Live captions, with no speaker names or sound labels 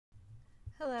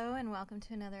Hello and welcome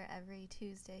to another Every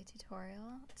Tuesday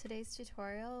tutorial. Today's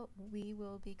tutorial we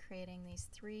will be creating these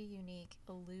three unique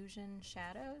illusion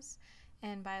shadows,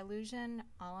 and by illusion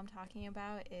all I'm talking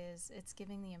about is it's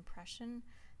giving the impression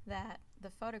that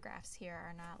the photographs here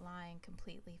are not lying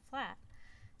completely flat.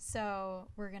 So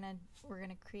we're gonna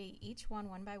create each one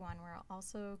by one. We're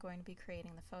also going to be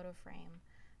creating the photo frame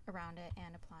around it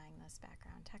and applying this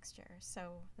background texture.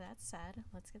 So that said,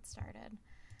 let's get started.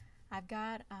 I've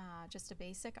got just a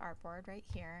basic artboard right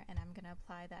here, and I'm going to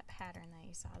apply that pattern that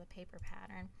you saw, the paper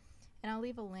pattern. And I'll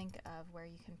leave a link of where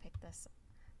you can pick this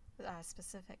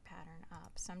specific pattern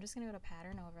up. So I'm just going to go to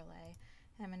Pattern Overlay,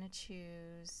 and I'm going to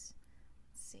choose,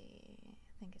 let's see,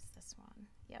 I think it's this one.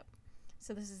 Yep.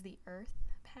 So this is the Earth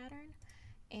pattern,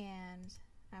 and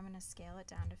I'm going to scale it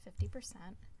down to 50%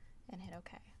 and hit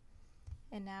OK.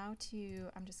 And now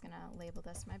I'm just going to label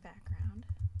this my background.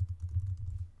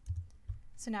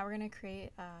 So now we're going to create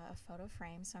a photo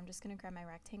frame. So I'm just going to grab my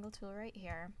rectangle tool right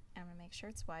here, and I'm going to make sure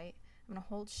it's white. I'm going to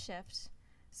hold shift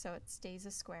so it stays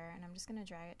a square, and I'm just going to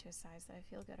drag it to a size that I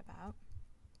feel good about.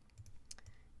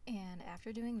 And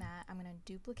after doing that, I'm going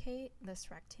to duplicate this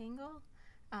rectangle.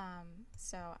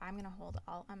 So I'm going to hold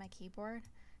Alt on my keyboard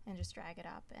and just drag it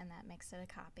up, and that makes it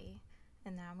a copy.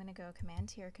 And now I'm going to go Command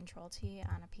T or Control T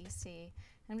on a PC,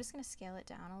 and I'm just going to scale it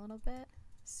down a little bit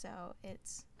so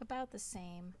it's about the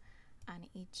same on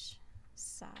each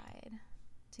side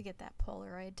to get that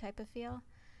Polaroid type of feel.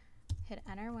 Hit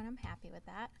enter when I'm happy with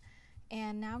that.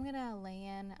 And now I'm gonna lay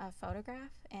in a photograph,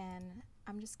 and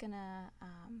I'm just gonna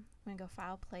go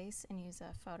File, Place, and use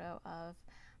a photo of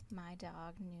my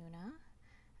dog Nuna.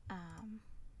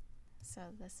 So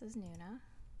this is Nuna.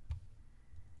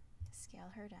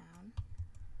 Scale her down.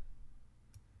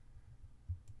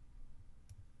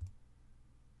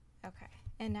 Okay,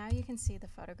 and now you can see the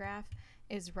photograph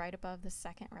is right above the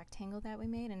second rectangle that we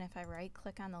made, and if I right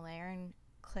click on the layer and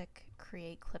click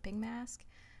Create Clipping Mask,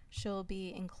 she'll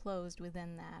be enclosed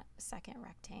within that second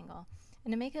rectangle.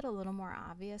 And to make it a little more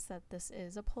obvious that this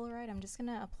is a Polaroid, I'm just going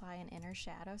to apply an inner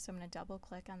shadow. So I'm going to double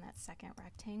click on that second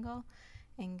rectangle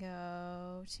and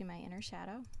go to my inner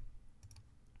shadow.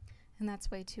 And that's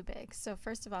way too big. So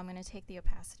first of all, I'm going to take the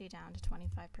opacity down to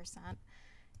 25%,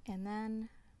 and then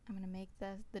I'm going to make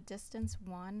the distance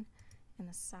 1 and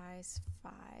the size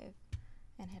 5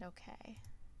 and hit OK.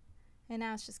 And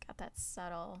now it's just got that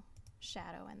subtle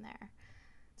shadow in there.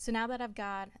 So now that I've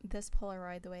got this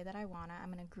Polaroid the way that I want it,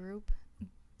 I'm going to group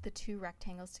the two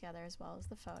rectangles together as well as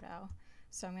the photo.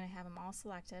 So I'm going to have them all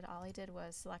selected. All I did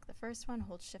was select the first one,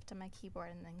 hold shift on my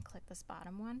keyboard, and then click this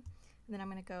bottom one. And then I'm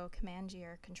going to go Command G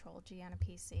or Control G on a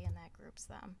PC, and that groups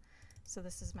them. So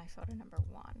this is my photo number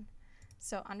 1.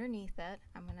 So underneath it,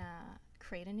 I'm going to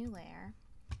create a new layer,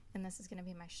 and this is going to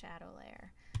be my shadow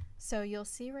layer. So you'll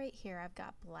see right here I've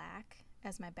got black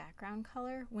as my background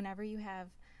color. Whenever you have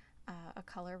a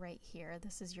color right here,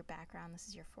 this is your background, this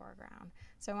is your foreground.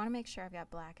 So I want to make sure I've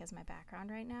got black as my background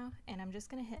right now, and I'm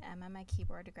just going to hit M on my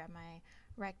keyboard to grab my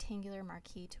rectangular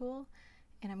marquee tool,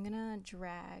 and I'm going to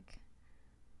drag,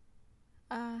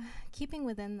 keeping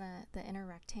within the inner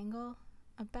rectangle,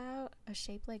 about a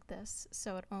shape like this,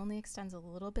 so it only extends a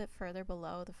little bit further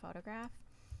below the photograph.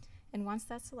 And once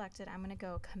that's selected, I'm going to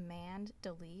go Command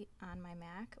Delete on my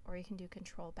Mac, or you can do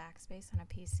Control Backspace on a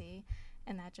PC,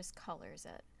 and that just colors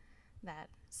it, that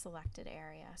selected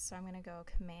area. So I'm going to go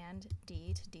Command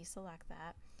D to deselect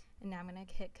that, and now I'm going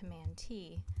to hit Command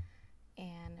T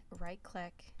and right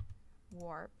click,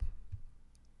 warp.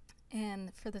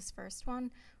 And for this first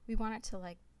one, we want it to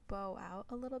like bow out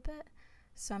a little bit.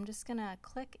 So I'm just going to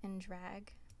click and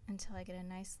drag until I get a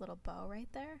nice little bow right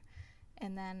there,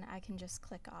 and then I can just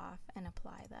click off and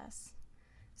apply this.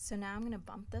 So now I'm going to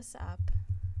bump this up,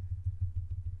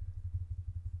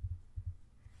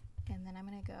 and then I'm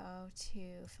going to go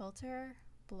to Filter,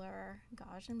 Blur,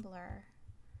 Gaussian Blur,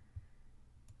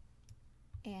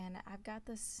 and I've got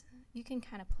this, you can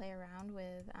kind of play around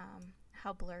with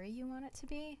how blurry you want it to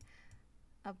be.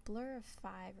 A blur of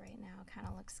 5 right now kind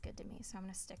of looks good to me, so I'm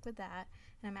going to stick with that,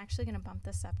 and I'm actually going to bump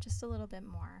this up just a little bit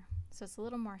more. So it's a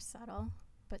little more subtle,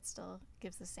 but still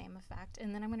gives the same effect.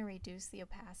 And then I'm going to reduce the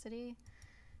opacity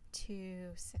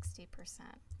to 60%.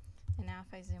 And now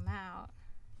if I zoom out,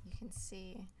 you can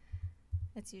see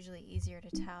it's usually easier to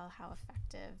tell how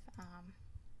effective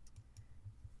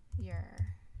your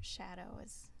shadow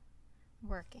is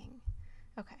working.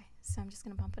 Okay, so I'm just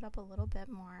going to bump it up a little bit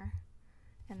more,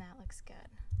 and that looks good.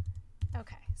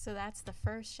 Okay, so that's the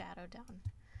first shadow done.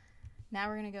 Now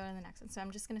we're going to go to the next one. So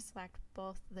I'm just going to select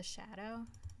both the shadow.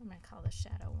 I'm going to call this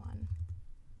shadow 1.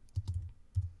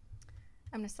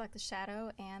 I'm going to select the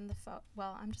shadow and the photo.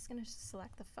 Well, I'm just going to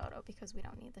select the photo because we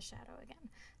don't need the shadow again.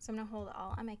 So I'm going to hold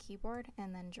Alt on my keyboard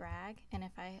and then drag. And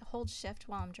if I hold Shift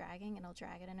while I'm dragging, it'll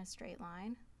drag it in a straight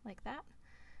line like that.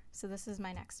 So this is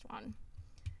my next one.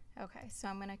 Okay, so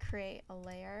I'm going to create a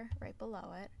layer right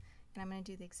below it. And I'm going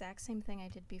to do the exact same thing I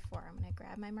did before. I'm going to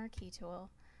grab my Marquee tool.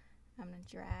 I'm going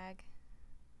to drag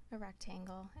a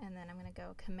rectangle, and then I'm going to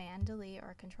go Command Delete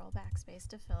or Control Backspace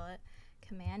to fill it,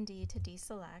 Command D to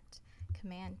deselect,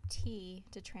 Command T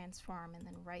to transform, and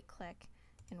then right click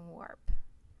and warp.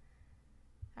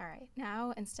 Alright,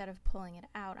 now instead of pulling it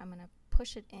out, I'm going to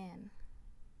push it in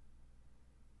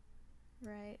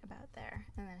right about there,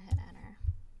 and then hit Enter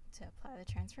to apply the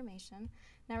transformation.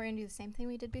 Now we're going to do the same thing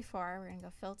we did before. We're going to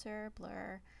go Filter,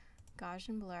 Blur,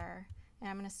 Gaussian Blur, and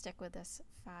I'm going to stick with this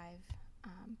 5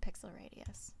 pixel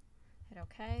radius. Hit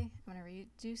OK. I'm going to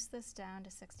reduce this down to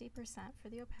 60% for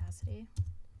the opacity.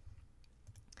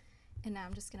 And now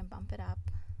I'm just going to bump it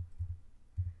up.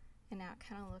 And now it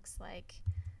kind of looks like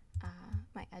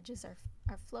my edges are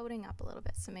floating up a little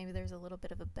bit. So maybe there's a little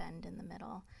bit of a bend in the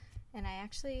middle. And I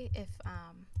actually,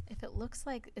 if it looks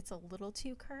like it's a little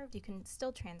too curved, you can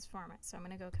still transform it. So I'm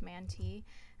going to go Command T.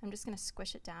 I'm just going to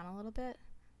squish it down a little bit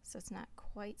so it's not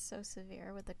quite so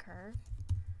severe with the curve.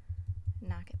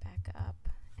 Knock it back up,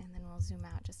 and then we'll zoom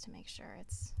out just to make sure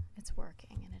it's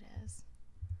working, and it is.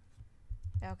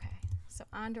 Okay, so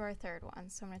on to our third one.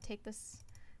 So I'm going to take this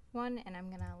one and I'm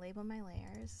going to label my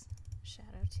layers,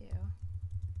 Shadow 2.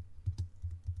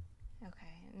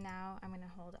 Okay, now I'm going to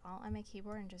hold Alt on my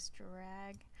keyboard and just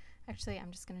drag. Actually,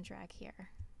 I'm just going to drag here.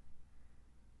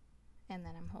 And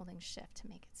then I'm holding Shift to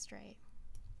make it straight.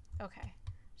 Okay,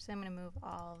 so I'm going to move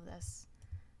all of this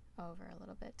over a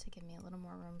little bit to give me a little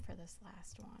more room for this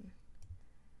last one.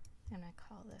 I'm going to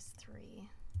call this 3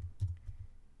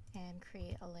 and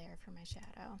create a layer for my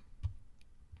shadow.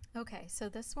 Okay, so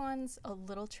this one's a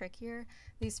little trickier.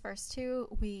 These first two,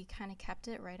 we kind of kept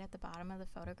it right at the bottom of the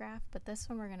photograph, but this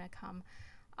one we're going to come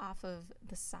off of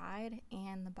the side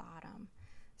and the bottom.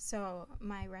 So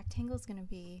my rectangle is going to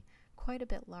be quite a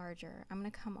bit larger. I'm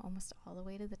going to come almost all the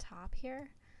way to the top here,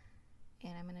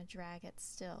 and I'm going to drag it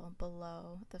still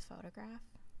below the photograph.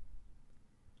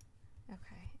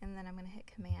 Okay, and then I'm going to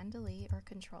hit Command Delete or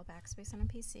Control Backspace on a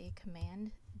PC,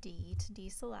 Command D to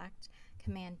deselect,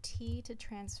 Command T to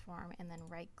transform, and then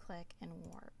right click and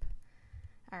warp.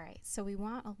 Alright, so we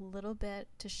want a little bit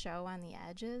to show on the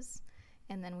edges,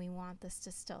 and then we want this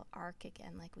to still arc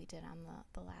again like we did on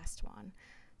the last one.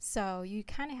 So you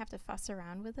kind of have to fuss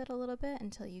around with it a little bit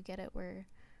until you get it where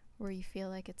you feel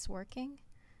like it's working.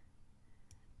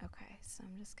 Okay, so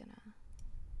I'm just gonna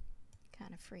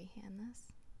kind of freehand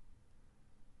this.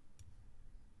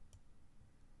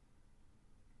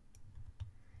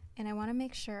 And I want to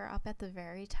make sure up at the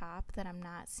very top that I'm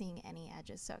not seeing any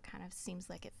edges, so it kind of seems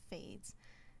like it fades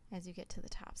as you get to the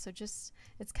top. So just,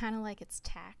 it's kind of like it's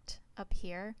tacked up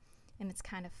here and it's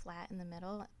kind of flat in the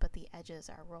middle, but the edges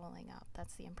are rolling up.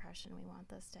 That's the impression we want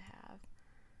this to have.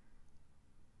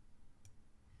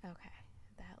 Okay,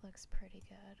 that looks pretty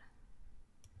good.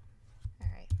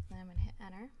 Alright, then I'm going to hit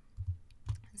Enter.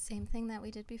 Same thing that we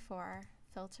did before,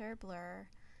 Filter, Blur,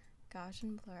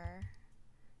 Gaussian Blur,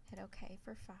 hit OK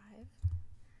for 5,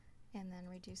 and then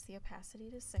reduce the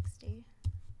opacity to 60.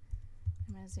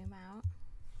 I'm going to zoom out,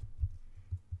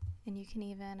 and you can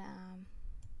even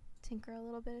tinker a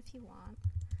little bit if you want.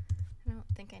 I don't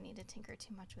think I need to tinker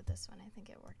too much with this one. I think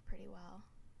it worked pretty well.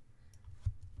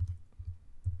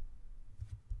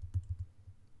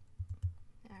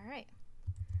 Alright,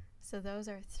 so those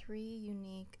are 3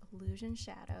 unique illusion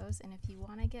shadows, and if you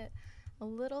want to get a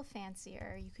little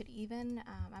fancier, you could even,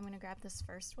 I'm going to grab this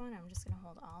first one, I'm just going to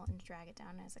hold Alt and drag it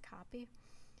down as a copy.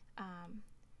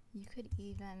 You could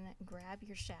even grab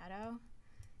your shadow,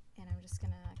 and I'm just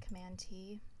going to Command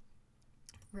T,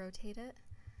 rotate it,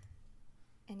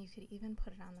 and you could even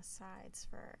put it on the sides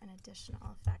for an additional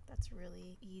effect that's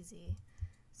really easy.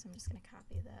 So I'm just going to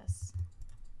copy this,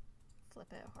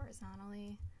 flip it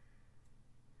horizontally,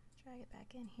 drag it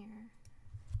back in here.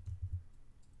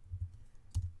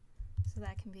 So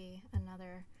that can be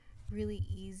another really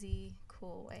easy,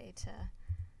 cool way to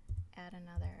add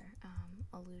another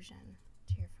illusion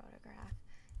to your photograph.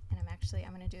 And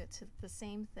I'm going to do it to the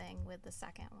same thing with the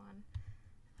second one.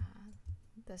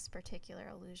 This particular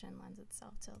illusion lends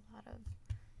itself to a lot of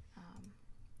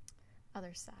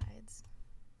other sides.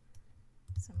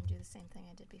 So I'm going to do the same thing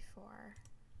I did before.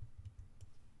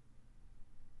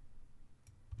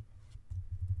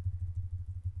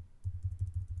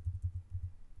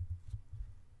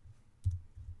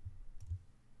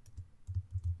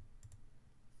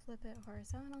 Flip it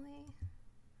horizontally.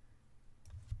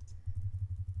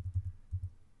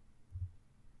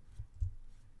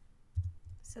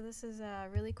 So this is a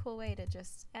really cool way to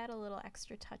just add a little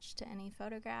extra touch to any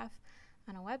photograph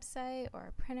on a website or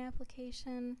a print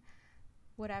application,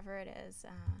 whatever it is.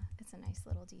 It's a nice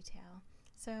little detail.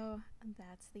 So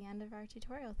that's the end of our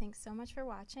tutorial. Thanks so much for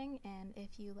watching, and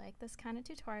if you like this kind of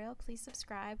tutorial, please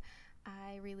subscribe.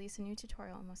 I release a new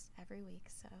tutorial almost every week,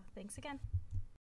 so thanks again.